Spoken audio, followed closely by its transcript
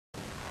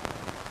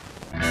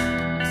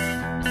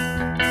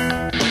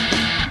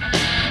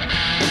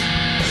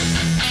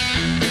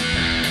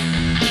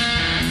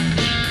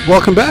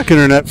Welcome back,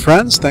 Internet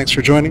friends. Thanks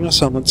for joining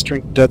us on Let's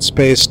Drink Dead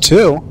Space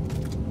 2.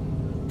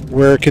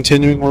 We're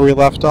continuing where we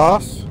left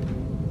off.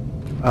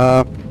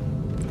 To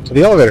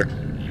the elevator.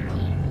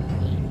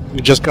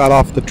 We just got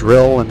off the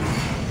drill and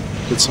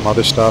did some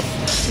other stuff.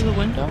 To the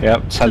window?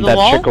 Yep, sent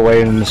that chick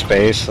away into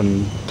space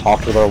and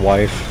talked with our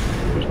wife,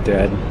 who's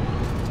dead.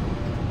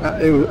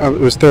 It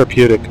was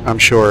therapeutic, I'm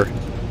sure,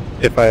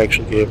 if I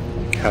actually gave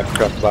half a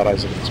crap about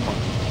Isaac at this point.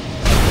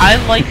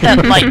 I like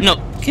that light. No,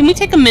 can we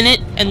take a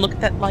minute and look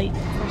at that light?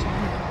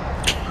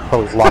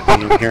 Probably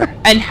locking in here.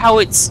 And how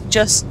it's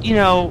just, you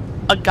know,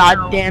 a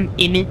goddamn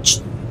image.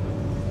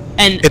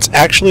 And it's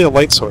actually a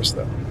light source,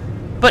 though.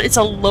 But it's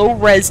a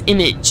low-res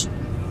image.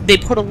 They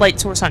put a light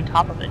source on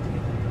top of it.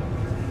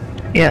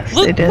 Yes,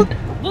 look, they did.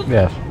 Look.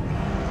 Yes.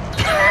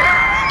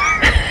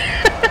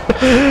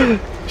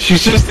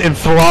 She's just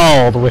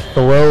enthralled with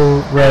the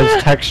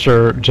low-res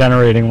texture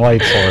generating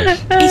light source.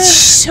 It's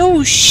so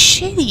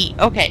shitty.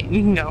 Okay,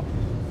 you can go.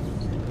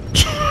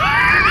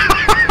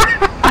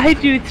 I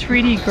do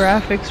 3D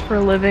graphics for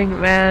a living,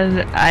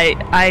 man.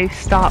 I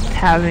stopped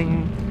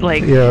having,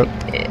 like... Yeah.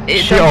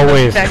 She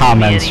always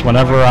comments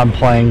whenever I'm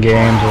playing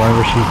games or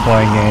whenever she's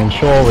playing games.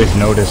 She'll always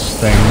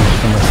notice things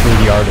from a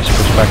 3D artist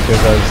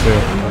perspective as to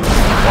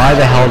why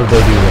the hell did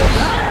they do this?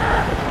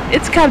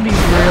 It's gotta be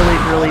really,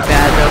 really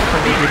bad though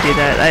for me to do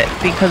that.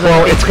 Because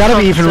it's gotta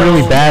be even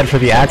really bad for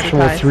the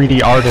actual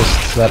 3D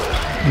artists that,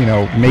 you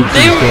know, make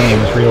these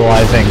games,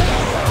 realizing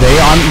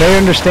they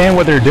understand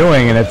what they're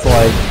doing, and it's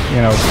like,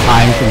 you know,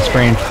 time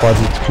constraints,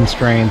 budget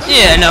constraints,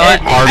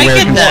 hardware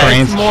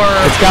constraints.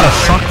 It's gotta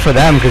suck for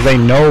them because they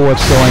know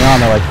what's going on.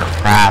 They're like,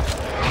 crap.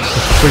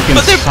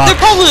 But they're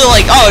probably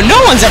like, oh,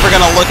 no one's ever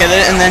gonna look at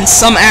it, and then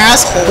some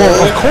asshole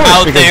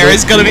out there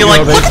is gonna be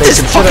like, look at this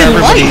fucking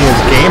light! As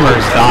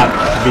gamers, not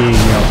to be,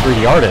 you know,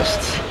 3D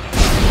artists.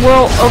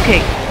 Well,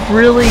 okay,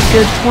 really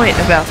good point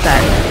about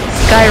that.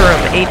 Skyrim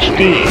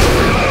HD.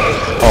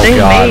 They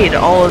made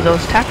all of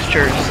those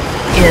textures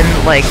in,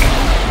 like,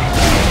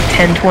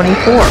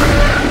 1024.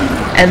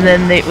 And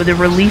then they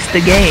released the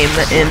game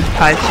in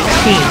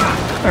 516.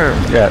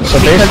 Yeah, so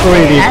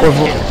basically the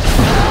equivalent...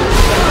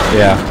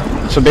 Yeah.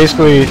 So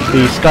basically,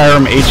 the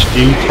Skyrim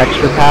HD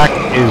texture pack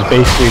is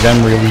basically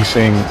them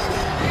releasing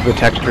the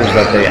textures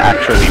that they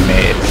actually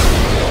made.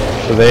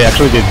 So they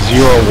actually did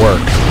zero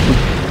work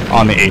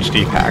on the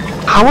HD pack.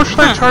 How much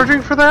are they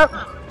charging for that?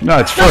 No,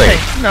 it's free.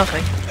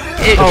 Nothing.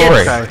 It's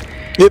free.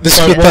 When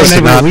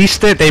they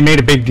released it, they made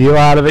a big deal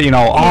out of it. You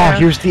know, oh,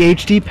 here's the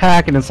HD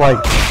pack, and it's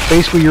like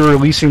basically you're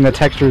releasing the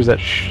textures that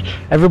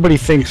everybody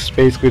thinks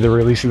basically they're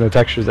releasing the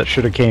textures that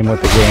should have came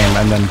with the game,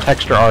 and then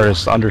texture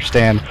artists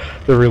understand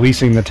they're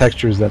releasing the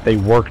textures that they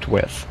worked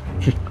with.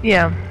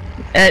 Yeah.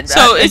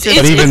 So it's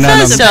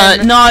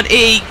Bethesda, not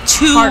a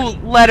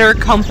two-letter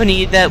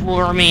company that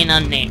will remain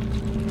unnamed.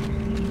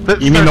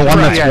 You mean the one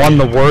that's won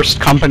the worst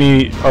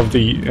company of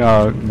the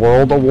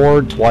world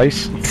award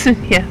twice?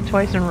 Yeah,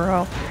 twice in a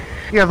row.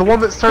 Yeah, the one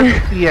that starts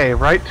with EA,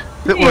 right?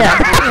 That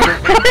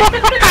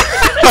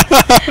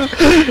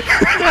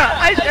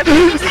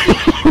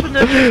from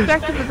the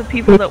perspective of the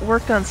people that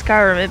worked on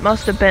Skyrim, it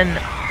must have been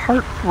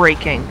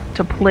heartbreaking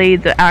to play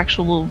the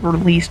actual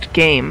released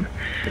game.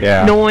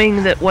 Yeah.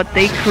 Knowing that what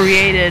they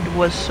created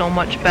was so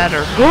much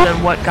better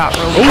than what got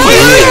released.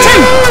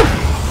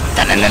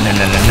 I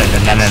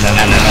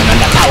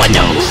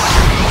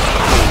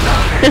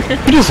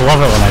just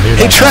love it when I do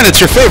that. Hey Trent, it's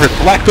your favorite,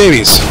 Black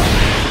Babies.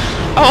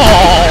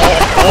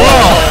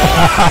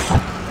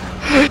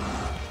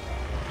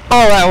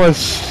 Oh, that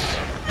was...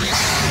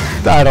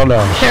 I don't know.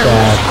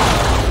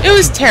 Bad. It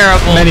was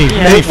terrible. Many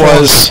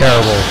was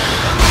terrible.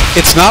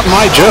 It's not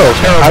my joke.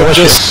 I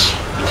just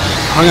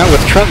hung out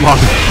with Trent long.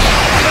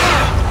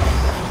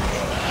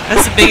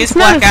 That's the biggest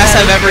black ass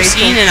I've ever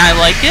seen, and I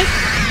like it.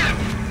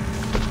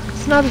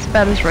 It's not as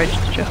bad as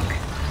Rachel's joke.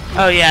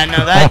 Oh yeah,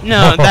 no,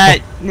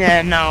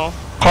 no.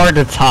 Hard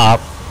to top.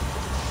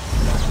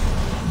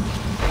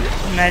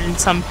 Imagine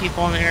some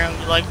people in there and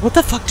be like, what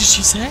the fuck did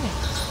she say?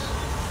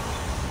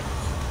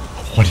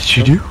 What did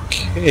she do?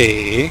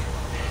 Okay.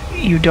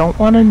 You don't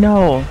want to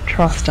know.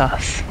 Trust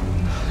us.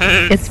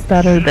 It's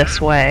better this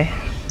way.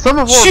 Some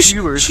of our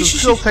viewers who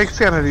still take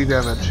sanity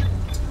damage.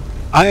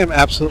 I am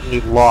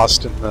absolutely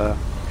lost in the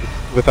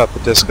without the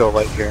disco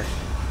light here.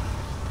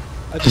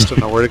 I just don't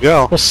know where to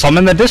go. Well,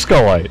 summon the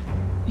disco light.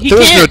 There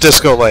is no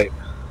disco light.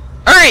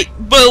 Alright,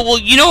 but well,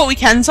 you know what we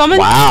can summon?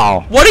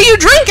 Wow. What are you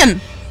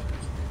drinking?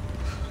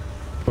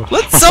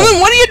 Let's summon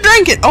what are you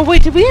drinking? Oh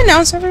wait, did we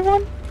announce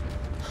everyone?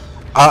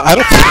 I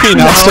don't think we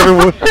announced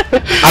everyone.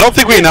 I don't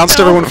think we announced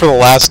everyone for the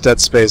last Dead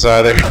Space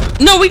either.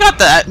 No, we got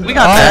that. We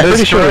got that. I'm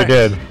pretty sure we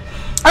did.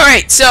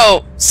 Alright,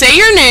 so say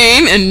your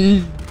name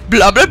and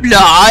blah blah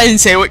blah and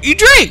say what you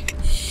drink.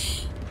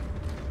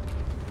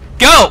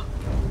 Go!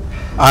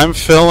 I'm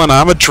Phil and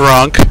I'm a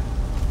drunk.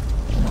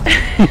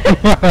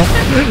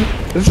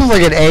 This is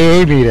like an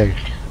AA meeting.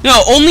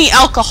 No, only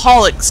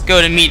alcoholics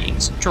go to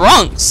meetings.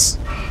 Drunks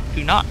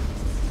do not.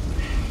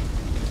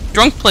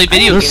 drunk play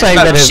video games saying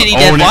about that shitty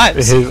dead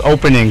wives. his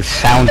opening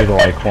sounded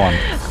like one.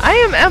 I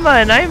am Emma,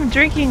 and I am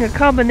drinking a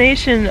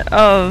combination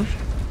of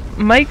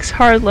Mike's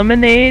Hard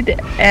Lemonade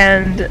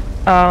and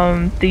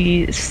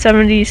the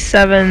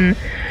 77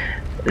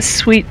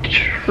 Sweet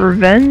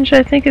Revenge,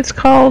 I think it's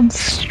called,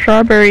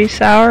 strawberry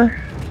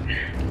sour.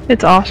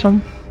 It's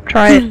awesome.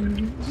 Try it.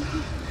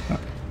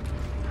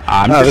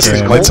 I'm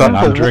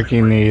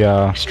drinking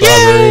the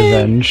Strawberry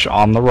Revenge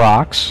on the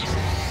rocks.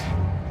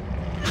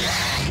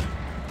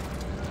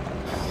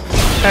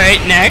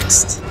 Alright,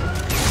 next.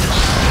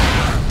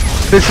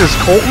 This is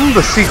Colton,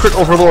 the secret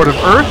overlord of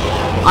Earth.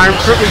 I'm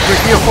currently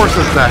drinking a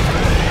horse's neck.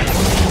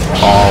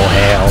 All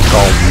hail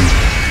Colton.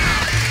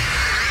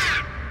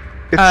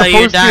 It's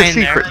supposed to be a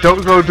secret. There.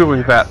 Don't go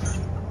doing that.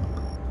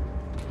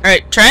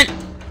 Alright, Trent.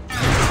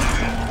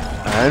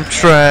 I'm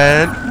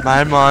Trent.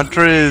 My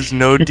mantra is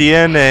no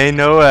DNA,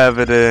 no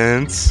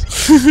evidence.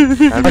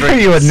 I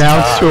think you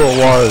announced who it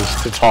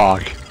was to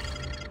talk.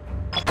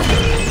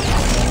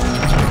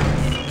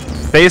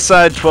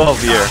 Bayside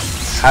 12 year.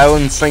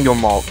 Highland single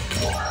malt.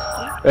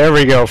 There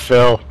we go,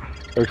 Phil.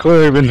 You've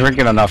clearly been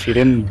drinking enough. You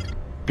didn't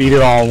beat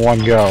it all in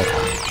one go.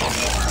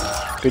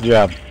 Good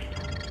job.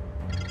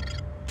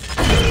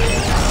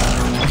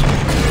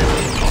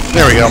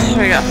 There we go.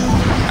 There we go.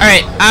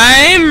 Alright,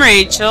 I'm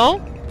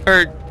Rachel.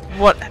 Or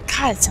what?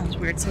 God, it sounds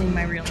weird saying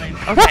my real name.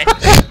 Okay.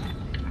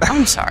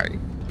 I'm sorry.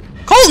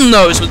 Colton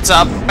knows what's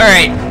up.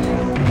 Alright.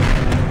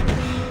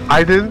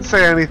 I didn't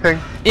say anything.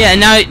 Yeah,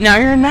 now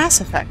you're in Mass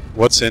Effect.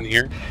 What's in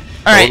here?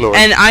 Alright, Oh,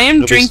 and I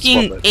am At least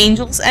drinking spotlight.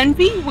 Angel's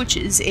Envy, which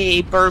is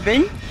a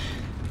bourbon.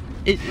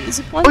 Is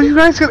it Oh, blended? you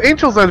guys got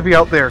Angel's Envy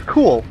out there.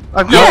 Cool.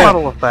 I've got a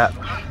bottle of that.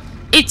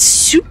 It's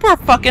super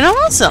fucking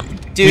awesome,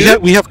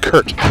 dude. We have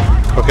Kurt.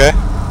 Okay.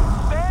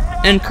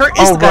 And Kurt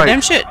is the goddamn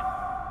right. shit.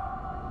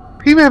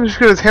 He managed to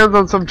get his hands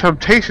on some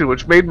temptation,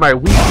 which made my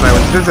week when I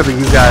was visiting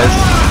you guys.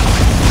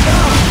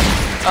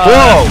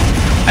 Whoa!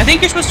 I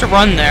think you're supposed to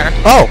run there.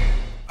 Oh,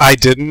 I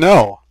didn't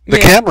know. The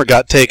Yeah. camera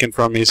got taken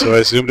from me, so I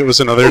assumed it was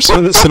another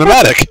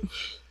cinematic.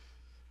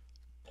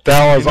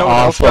 That was You know what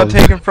else awesome. got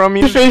taken from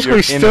you? He basically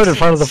Your stood in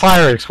front of the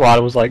firing squad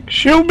and was like,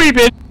 "Shoot me,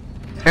 bitch!"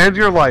 And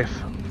your life.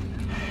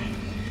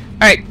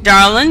 Alright,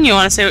 darling, you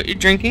want to say what you're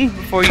drinking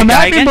before you Come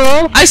die at me, again?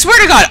 bro. I swear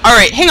to God.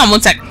 Alright, hang on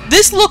one sec.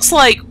 This looks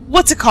like,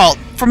 what's it called?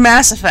 From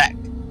Mass Effect.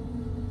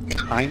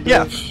 Kind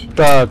Yeah. of.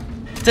 The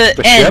The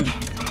ship? N.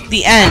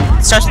 The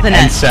N. Starts with an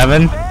N.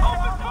 N7.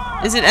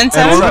 Is it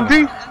N7?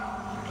 Normandy?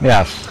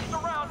 Yes.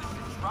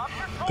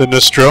 The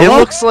Nostromo? It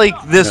looks like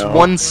this No.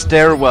 one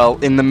stairwell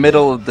in the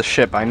middle of the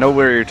ship. I know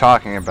where you're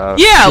talking about.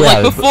 Yeah, like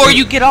Yeah, before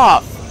you get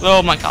off.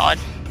 Oh my God.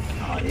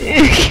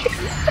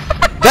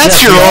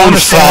 That's your You own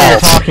understand what you're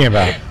fault. talking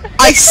about.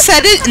 I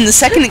said it, and the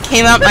second it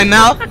came out my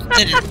mouth,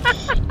 didn't.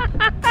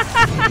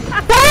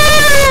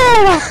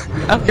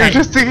 You're Okay.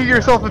 just digging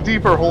yourself a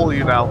deeper hole,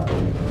 you know.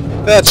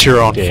 That's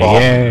your own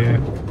fault. Yeah.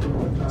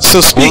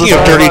 So speaking What of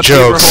was dirty all about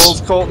deeper jokes,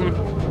 holes,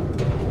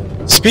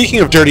 Colton? speaking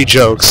of dirty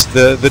jokes,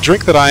 the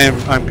drink that I'm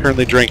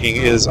currently drinking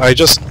is, I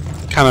just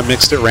kind of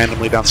mixed it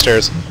randomly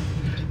downstairs.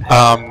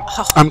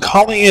 I'm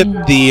calling it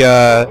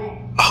the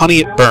Honey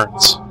It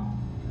Burns.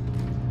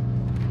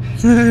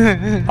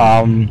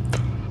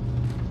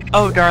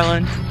 Oh,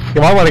 darling.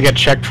 You might want to get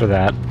checked for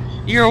that.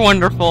 You're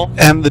wonderful.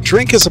 And the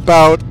drink is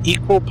about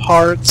equal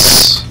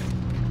parts.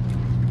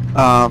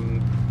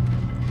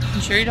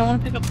 You sure you don't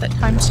want to pick up that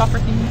time stopper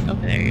thing?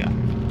 Okay, there you go.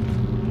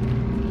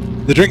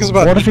 The drink is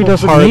about What if he equal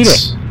doesn't parts need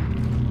it?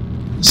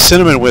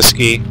 cinnamon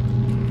whiskey,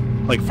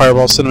 like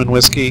Fireball cinnamon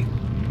whiskey,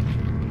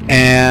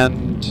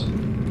 and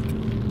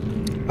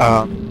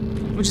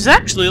Which is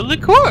actually a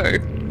liqueur.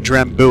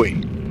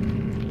 Drambuie,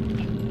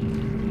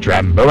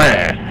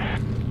 Drambuie.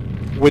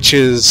 which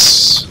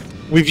is,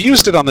 we've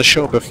used it on the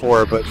show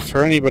before, but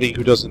for anybody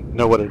who doesn't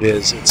know what it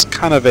is, it's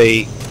kind of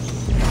a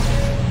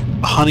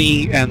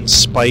honey and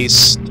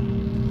spiced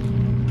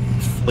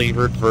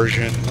flavored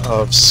version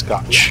of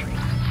Scotch.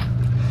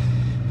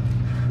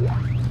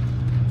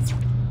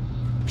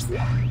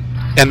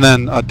 And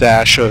then a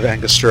dash of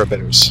Angostura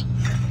Bitters.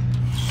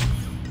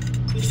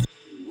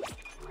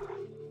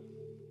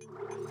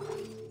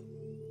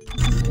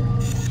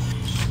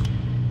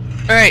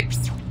 Alright.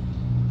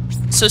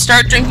 So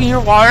start drinking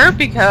your water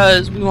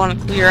because we want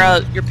to clear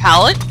out your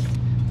palate.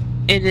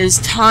 It is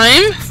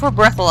time for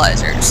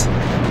breathalyzers.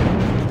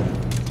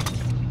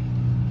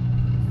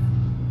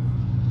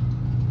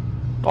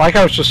 Like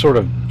I was just sort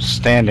of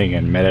standing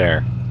in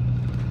midair.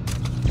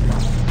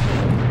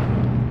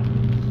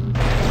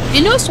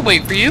 He knows to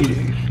wait for you.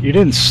 You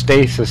didn't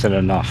stasis it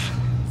enough.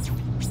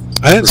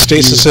 I didn't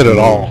stasis it at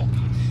all.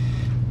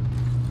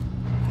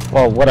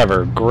 Well,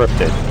 whatever.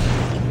 Gripped it.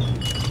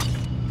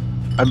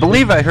 I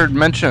believe I heard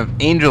mention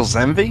of Angel's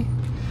Envy.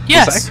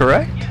 Yes. Is that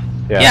correct?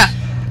 Yeah.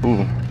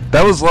 Ooh,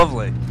 that was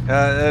lovely.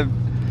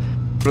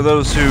 For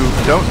those who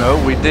don't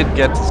know, we did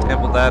get to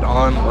sample that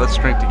on Let's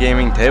Drink the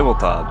Gaming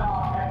Tabletop.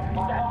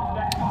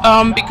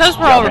 Because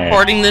we're all Yeah, man.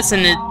 recording this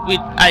and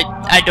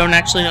I don't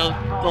actually know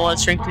the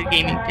Let's Drink the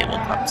Gaming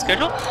Tabletop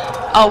schedule.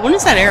 When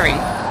is that airing?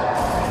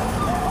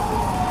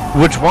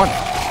 Which one?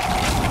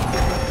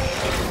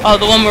 Oh,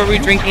 the one where we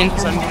drink in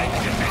Sunday.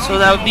 So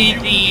that would be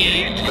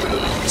the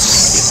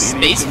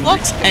space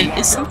flux. And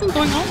is something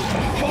going on?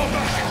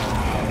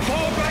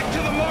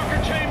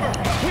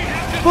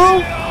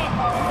 Well,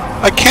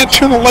 I can't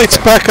turn the lights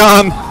back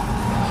on.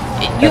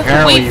 You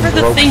have to wait for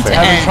the thing to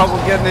Having end. trouble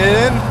getting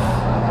it in?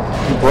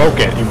 You broke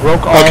it. You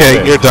broke all of it.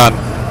 Okay, you're done.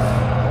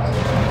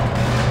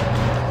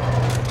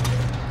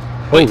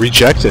 Oh,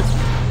 rejected.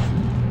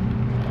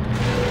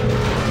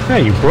 Yeah,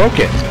 you broke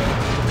it.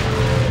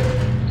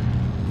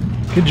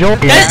 Good job.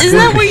 Isn't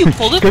that where you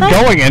pulled it Good from?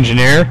 going,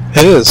 engineer.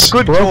 It is.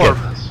 Good Broke door.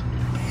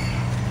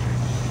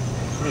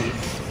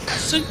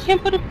 So you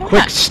can't put it back.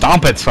 Quick,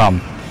 stomp it some.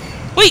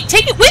 Wait,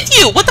 take it with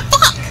you! What the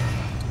fuck?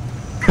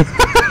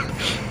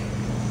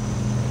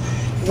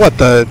 What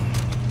the?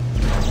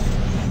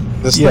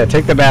 This Yeah, thing?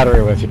 take the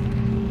battery with you.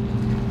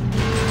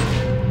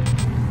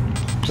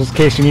 Just in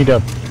case you need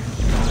a...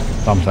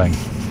 something.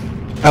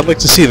 I'd like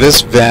to see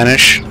this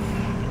vanish.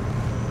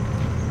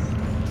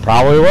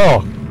 Probably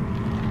will.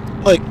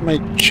 Like my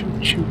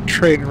choo-choo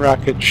train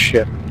rocket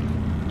ship.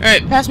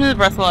 Alright, pass me the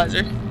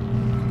breathalyzer.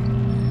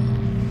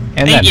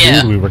 And that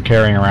yeah. dude we were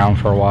carrying around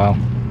for a while.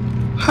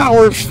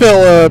 Howard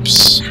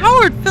Phillips.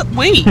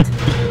 Wait!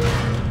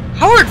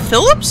 Howard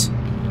Phillips?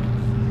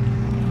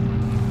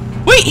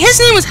 Wait, his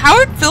name was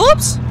Howard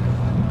Phillips?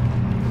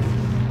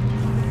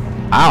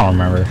 I don't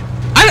remember.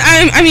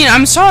 I mean,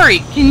 I'm sorry.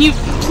 Can you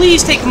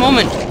please take a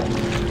moment?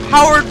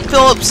 Howard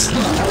Phillips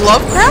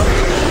Lovecraft?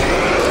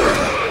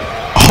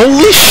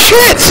 Holy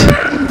shit!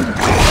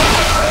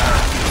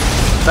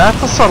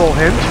 That's a subtle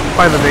hint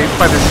by this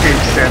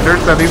game's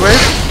standards, anyway.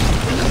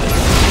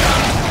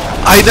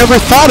 I never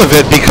thought of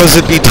it because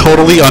it'd be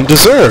totally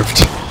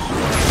undeserved.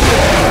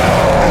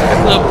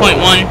 Little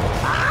 .1.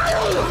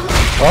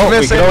 Well, we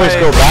Missing could always my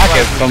go back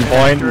at breathalyzer some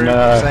point and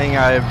saying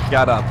I've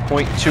got a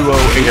 .208.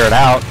 figure it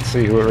out,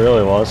 see who it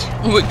really was.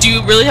 Do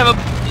you really have a...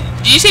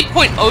 Do you say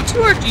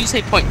 .02 or do you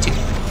say .2?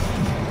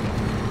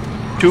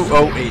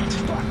 208.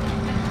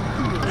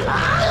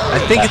 I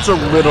think it's a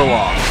little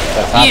off.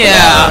 That's not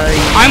Yeah.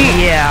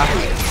 Yeah.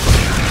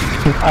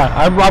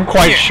 I'm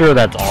quite sure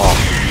that's off.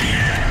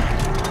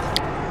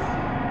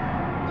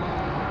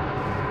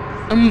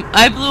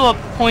 I blew up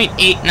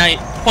 .08 and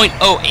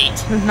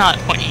 .08, not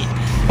 .8.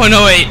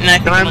 .08 and I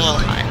think I'm a little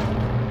high.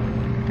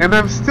 And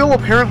I'm still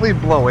apparently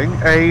blowing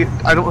I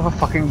don't have a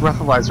fucking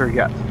breathalyzer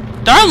yet.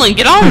 Darling,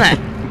 get on that!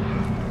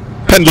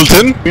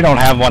 Pendleton. We don't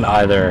have one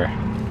either.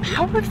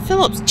 Howard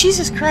Phillips,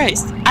 Jesus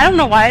Christ. I don't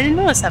know why I didn't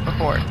notice that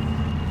before.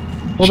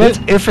 Well, that's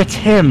if it's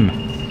him.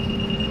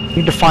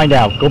 Need to find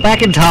out. Go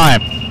back in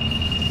time.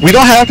 We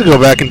don't have to go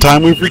back in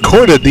time. We've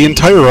recorded the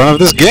entire run of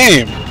this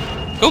game.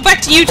 Go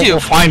back to We'll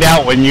YouTube. find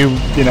out when you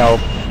know,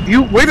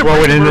 You wait a throw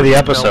it minute, into the no.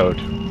 episode.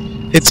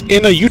 It's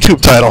in a YouTube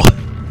title.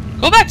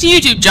 Go back to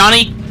YouTube,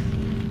 Johnny.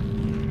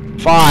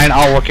 Fine,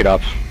 I'll look it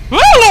up.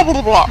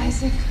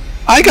 Isaac,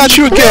 I got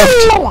you a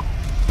gift,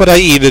 but I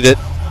eated it.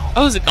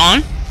 Oh, is it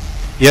gone?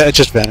 Yeah, it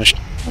just vanished.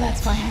 well,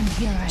 that's why I'm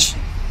here, Isaac.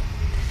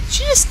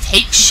 She just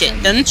takes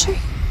shit, doesn't she?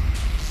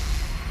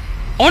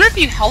 I wonder if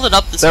you held it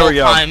up this There whole we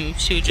go. time,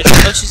 she would just...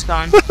 Oh, she's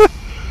gone.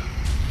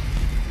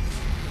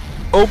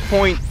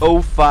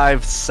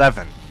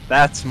 0.057.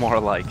 That's more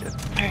like it.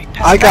 Alright,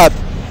 I got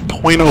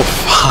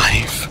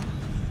 .05.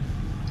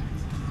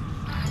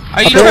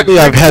 Are you Apparently,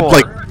 I've had four.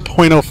 like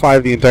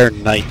 .05 the entire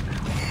night.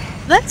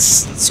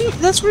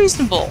 That's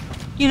reasonable.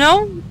 You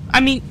know? I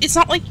mean, it's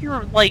not like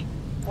you're, like,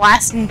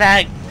 blasting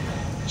back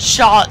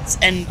shots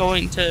and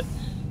going to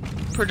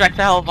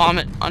projectile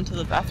vomit onto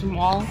the bathroom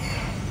wall.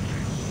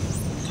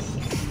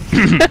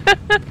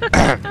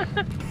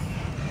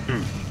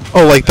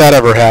 Oh, like that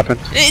ever happened?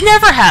 It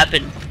never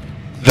happened.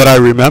 That I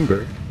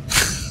remember.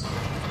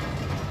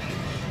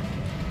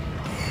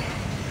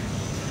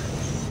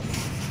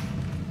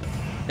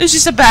 It was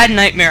just a bad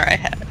nightmare I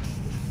had.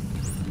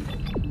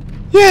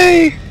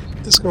 Yay!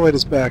 Disco Light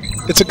is back.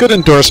 It's a good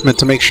endorsement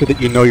to make sure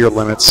that you know your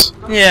limits.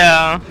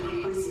 Yeah.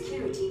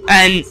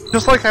 And...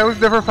 Just like I was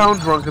never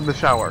found drunk in the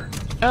shower.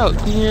 Oh,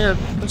 yeah.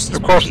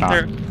 Of course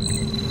not.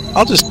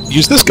 I'll just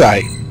use this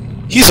guy.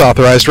 He's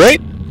authorized, right?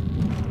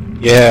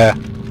 Yeah.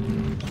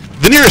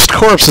 The nearest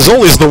corpse is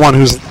always the one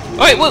who's...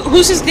 Wait,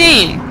 who's his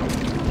name?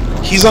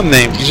 He's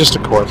unnamed. He's just a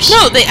corpse.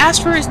 No, they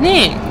asked for his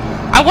name.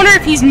 I wonder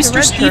if he's Mr.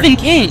 red Stephen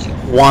King.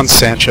 Juan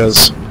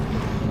Sanchez.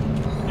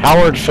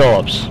 Howard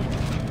Phillips.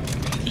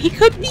 He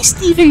could be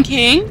Stephen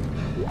King.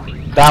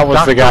 That was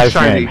the Dr. guy's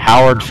Shiny. name.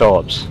 Howard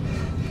Phillips.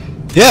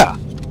 Yeah.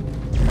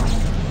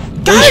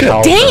 God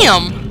Howard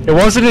damn! It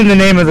wasn't in the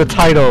name of the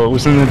title, it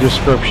was in the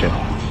description.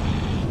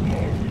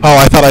 Oh,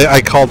 I thought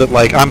I called it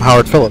like, I'm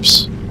Howard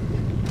Phillips.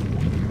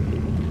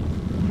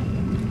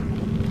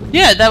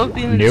 Yeah, that would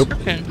be in the Nope.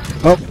 description.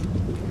 Oh.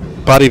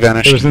 Body It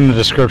vanished. was in the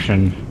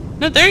description.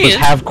 No, there It he was is.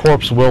 Have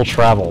Corpse Will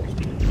Travel.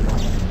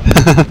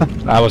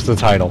 That was the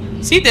title.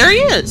 See, there he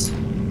is.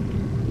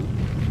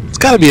 It's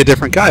gotta be a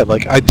different guy.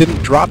 Like, I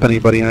didn't drop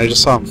anybody and I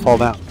just saw him fall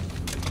down.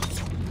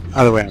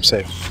 Either way, I'm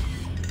safe.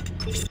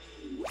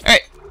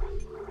 Alright.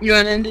 You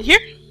wanna end it here?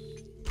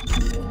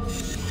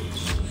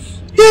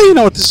 Yeah, you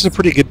know what? This is a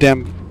pretty good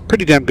damn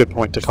pretty damn good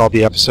point to call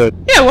the episode.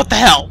 Yeah, what the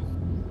hell?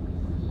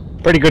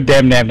 Pretty good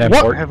damn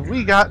What port. have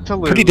we got to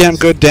lose? Pretty damn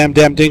good damn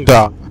ding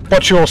dong.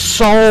 But your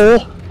soul...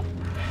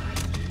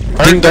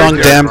 Ding dong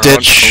damn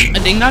ditch. A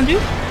ding dong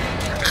dude?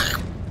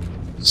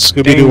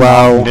 Scooby Doo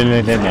wow.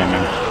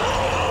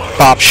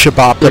 Bop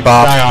shabop da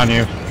bop. Die on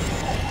you.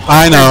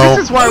 I know.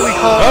 This is why we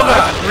call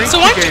it So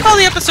why don't you call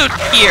the episode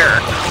here?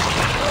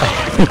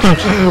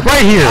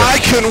 Right here. I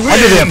can win.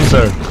 Under the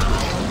episode.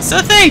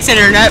 So thanks,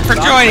 Internet, for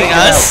joining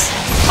us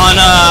on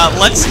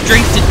Let's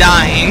Drink to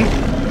Dying.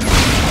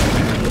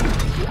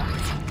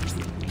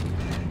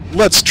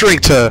 Let's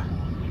drink to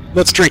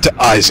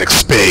Isaac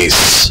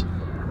Space.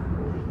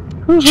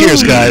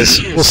 Cheers,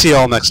 guys. We'll see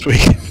y'all next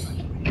week.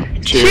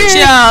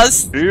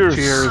 Cheers. Cheers.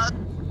 Cheers.